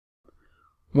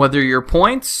Whether you're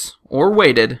points or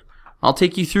weighted, I'll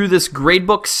take you through this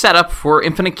gradebook setup for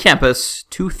Infinite Campus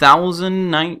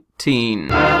 2019.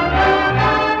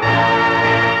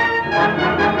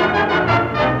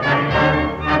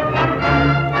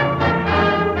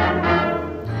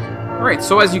 Alright,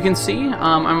 so as you can see,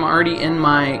 I'm already in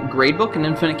my gradebook in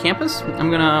Infinite Campus. I'm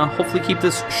going to hopefully keep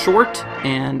this short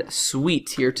and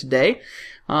sweet here today.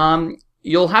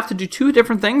 You'll have to do two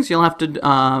different things. You'll have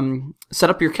to set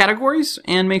up your categories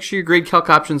and make sure your grade calc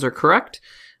options are correct.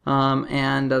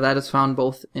 And that is found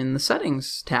both in the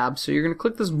settings tab. So you're going to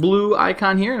click this blue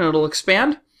icon here and it'll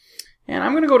expand. And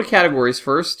I'm going to go to categories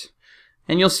first.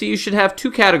 And you'll see you should have two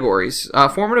categories,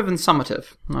 formative and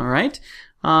summative. Alright.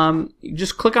 You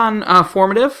just click on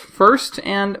formative first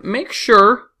and make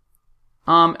sure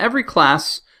every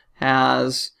class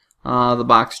has the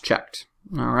box checked.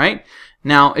 Alright.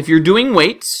 Now, if you're doing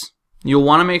weights, you'll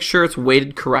want to make sure it's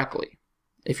weighted correctly.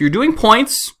 If you're doing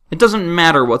points, it doesn't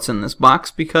matter what's in this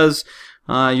box because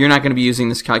you're not going to be using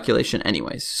this calculation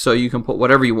anyways. So you can put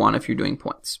whatever you want if you're doing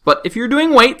points. But if you're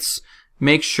doing weights,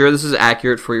 make sure this is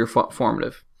accurate for your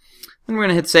formative. Then we're going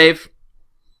to hit save.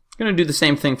 We're going to do the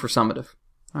same thing for summative.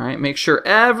 All right, make sure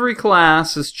every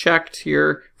class is checked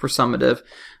here for summative.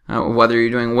 Whether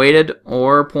you're doing weighted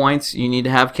or points, you need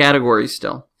to have categories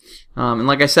still. And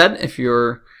like I said, if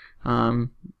you're in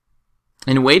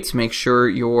weights, make sure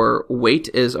your weight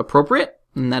is appropriate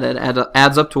and that it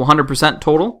adds up to 100%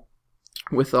 total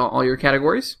with all your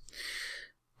categories.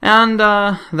 And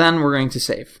then we're going to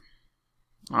save.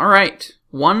 All right,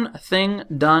 one thing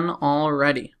done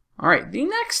already. All right, the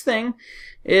next thing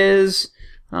is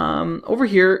over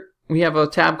here we have a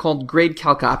tab called Grade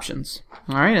Calc Options.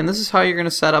 All right, and this is how you're going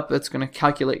to set up. It's going to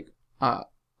calculate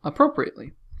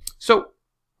appropriately. So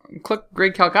click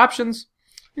Grade Calc Options.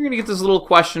 You're going to get this little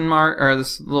question mark or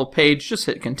this little page. Just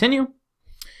hit continue.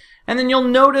 And then you'll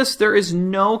notice there is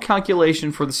no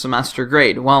calculation for the semester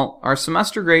grade. Well, our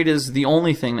semester grade is the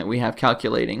only thing that we have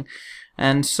calculating.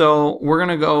 And so we're going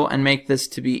to go and make this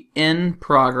to be in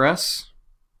progress.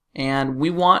 And we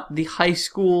want the high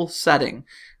school setting.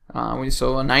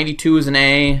 So a 92 is an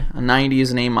A, a 90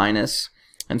 is an A minus,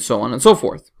 and so on and so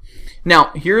forth.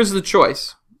 Now, here's the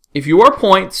choice. If you are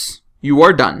points, you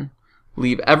are done.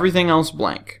 Leave everything else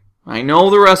blank. I know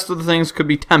the rest of the things could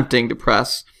be tempting to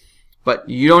press, but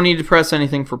you don't need to press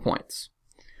anything for points.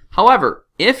 However,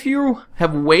 if you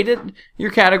have weighted your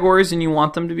categories and you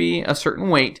want them to be a certain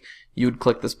weight, you would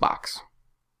click this box.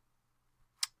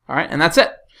 All right, and that's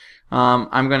it.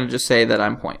 I'm going to just say that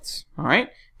I'm points. All right,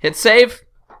 hit save,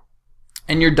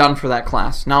 and you're done for that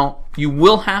class. Now, you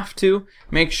will have to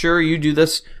make sure you do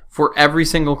this for every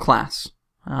single class.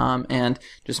 And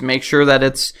just make sure that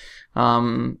it's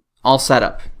all set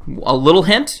up. A little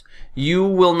hint, you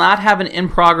will not have an in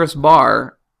progress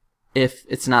bar if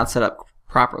it's not set up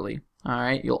properly.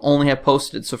 Alright, you'll only have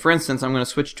posted. So for instance, I'm going to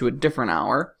switch to a different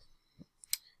hour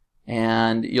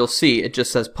and you'll see it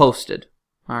just says posted.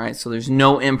 Alright, so there's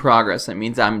no in progress. That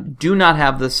means I do not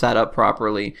have this set up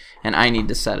properly and I need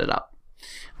to set it up.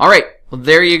 Alright, well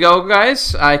there you go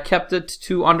guys. I kept it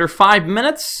to under 5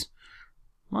 minutes.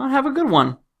 Well, have a good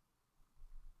one.